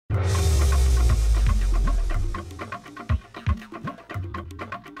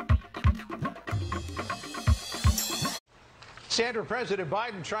Sandra, President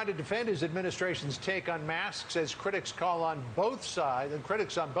Biden trying to defend his administration's take on masks as critics call on both sides, and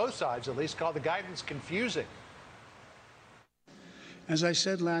critics on both sides at least call the guidance confusing. As I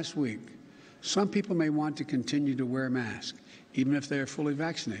said last week, some people may want to continue to wear masks, even if they are fully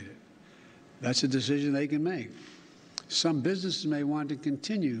vaccinated. That's a decision they can make. Some businesses may want to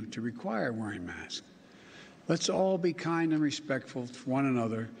continue to require wearing masks. Let's all be kind and respectful to one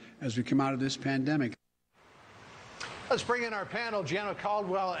another as we come out of this pandemic. Let's bring in our panel. Gianna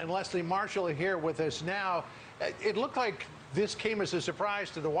Caldwell and Leslie Marshall are here with us now. It looked like this came as a surprise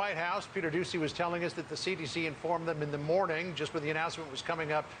to the White House. Peter Doocy was telling us that the CDC informed them in the morning, just when the announcement was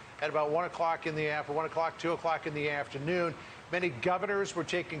coming up at about 1 o'clock in the afternoon, 1 o'clock, 2 o'clock in the afternoon. Many governors were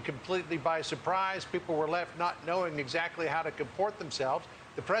taken completely by surprise. People were left not knowing exactly how to comport themselves.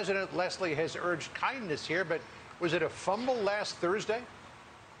 The president, Leslie, has urged kindness here, but was it a fumble last Thursday?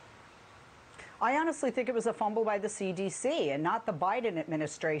 I honestly think it was a fumble by the CDC and not the Biden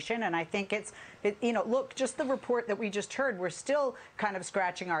administration. And I think look, just the report that we just heard, we're still kind of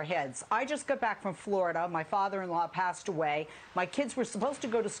scratching our heads. I just got back from Florida. My father-in-law passed away. My kids were supposed to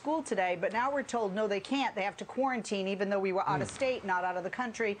go to school today, but now we're told, no, they can't. They have to quarantine, even though we were out of state, not out of the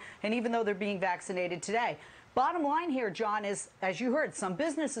country, and even though they're being vaccinated today. Bottom line here, John, is, as you heard, some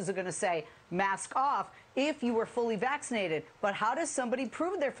businesses are going to say mask off if you were fully vaccinated. But how does somebody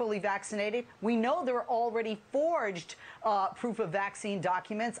prove they're fully vaccinated? We know there are already forged proof of vaccine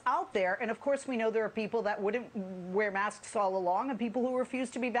documents out there. And, of course, we know there are people that wouldn't wear masks all along and people who refuse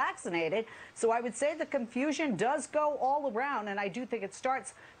to be vaccinated. So I would say the confusion does go all around. And I do think it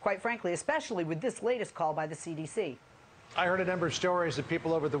starts, quite frankly, especially with this latest call by the CDC. I heard a number of stories that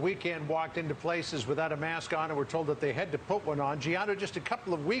people over the weekend walked into places without a mask on and were told that they had to put one on. Gianna, just a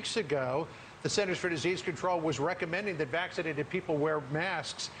couple of weeks ago, the Centers for Disease Control was recommending that vaccinated people wear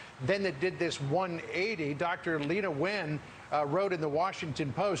masks. Then it did this 180. Dr. Lena Wen wrote in the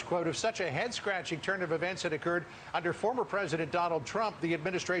Washington Post, quote, if such a head-scratching turn of events had occurred under former President Donald Trump, the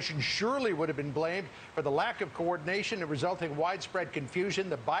administration surely would have been blamed for the lack of coordination and resulting widespread confusion.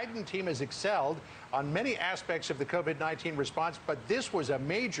 The Biden team has excelled on many aspects of the COVID-19 response, but this was a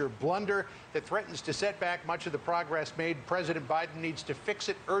major blunder that threatens to set back much of the progress made. President Biden needs to fix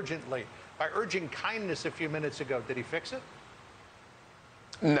it urgently. By urging kindness a few minutes ago, did he fix it?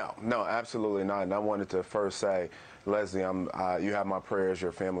 No, absolutely not. And I wanted to first say, Leslie, you have my prayers.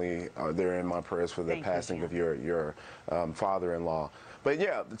 Your family, they're in my prayers for the passing of your father-in-law. But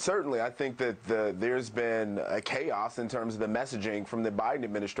yeah, certainly I think that there's been a chaos in terms of the messaging from the Biden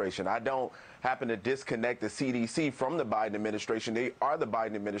administration. I don't happen to disconnect the CDC from the Biden administration. They are the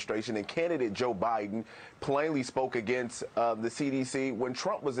Biden administration, and candidate Joe Biden plainly spoke against the CDC when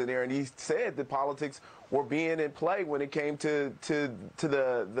Trump was in there, and he said that politics were being in play when it came to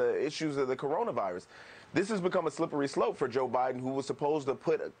the issues of the coronavirus. This has become a slippery slope for Joe Biden, who was supposed to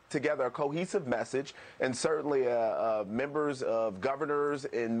put together a cohesive message, and certainly members of governors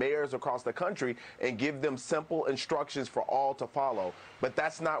and mayors across the country, and give them simple instructions for all to follow. But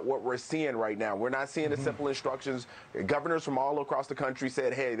that's not what we're seeing right now. We're not seeing the simple instructions. Governors from all across the country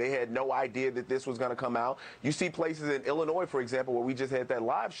said, hey, they had no idea that this was going to come out. You see places in Illinois, for example, where we just had that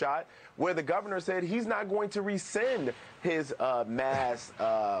live shot, where the governor said he's not going to rescind his mask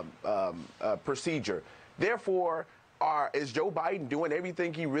procedure. Therefore, is Joe Biden doing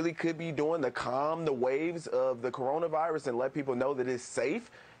everything he really could be doing to calm the waves of the coronavirus and let people know that it's safe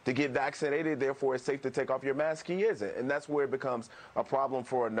to get vaccinated, therefore it's safe to take off your mask? He isn't. And that's where it becomes a problem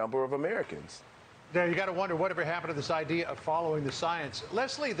for a number of Americans. Now, you got to wonder whatever happened to this idea of following the science.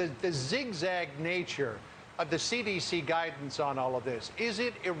 Leslie, the zigzag nature of the CDC guidance on all of this, is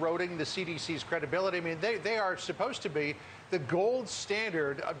it eroding the CDC's credibility? I mean, they are supposed to be the gold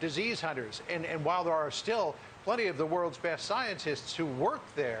standard of disease hunters. And while there are still plenty of the world's best scientists who work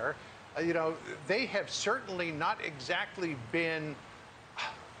there, they have certainly not exactly been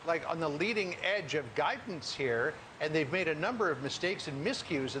like on the leading edge of guidance here, and they've made a number of mistakes and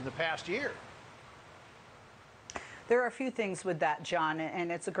miscues in the past year. There are a few things with that, John,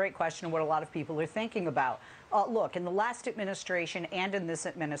 and it's a great question what a lot of people are thinking about. Look, in the last administration and in this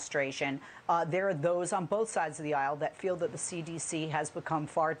administration, there are those on both sides of the aisle that feel that the CDC has become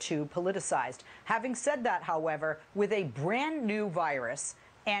far too politicized. Having said that, however, with a brand new virus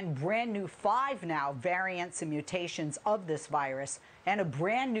and brand new 5 now variants and mutations of this virus and a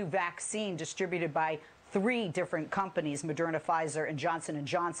brand new vaccine distributed by 3 different companies, Moderna, Pfizer, and Johnson &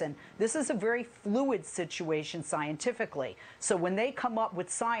 Johnson. This is a very fluid situation scientifically. So when they come up with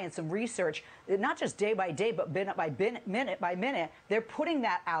science and research, not just day by day, but minute by minute, they're putting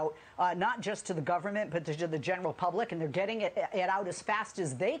that out, not just to the government, but to the general public, and they're getting it out as fast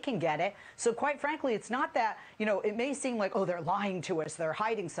as they can get it. So quite frankly, it's not that, you know, it may seem like, oh, they're lying to us, they're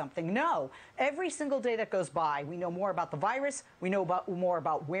hiding something. No, every single day that goes by, we know more about the virus, we know more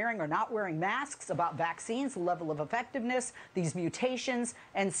about wearing or not wearing masks, about vaccines, the level of effectiveness, these mutations,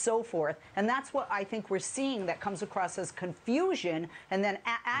 and so forth. And that's what I think we're seeing that comes across as confusion, and then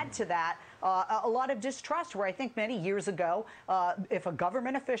add to that a lot of distrust, where I think many years ago, if a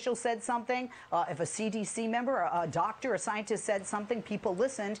government official said something, if a CDC member, a doctor, a scientist said something, people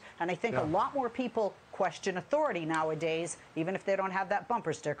listened. And I think a lot more people question authority nowadays, even if they don't have that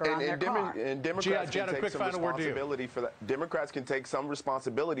bumper sticker on their car. And Democrats can take some responsibility for that. Democrats can take some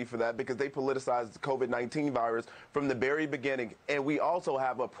responsibility for that because they politicized the COVID-19 virus from the very beginning. And we also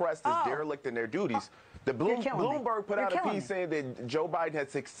have a press that's derelict in their duties. Bloomberg put out a piece saying that Joe Biden had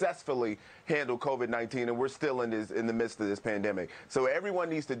successfully handled COVID-19, and we're still in the midst of this pandemic. So everyone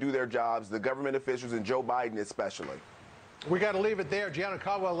needs to do their jobs, the government officials and Joe Biden especially. We got to leave it there. Gianna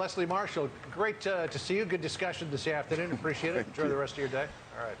Caldwell, Leslie Marshall, great to see you. Good discussion this afternoon. Appreciate it. Enjoy the rest of your day.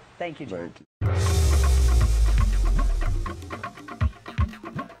 All right. Thank you, John. Thank you.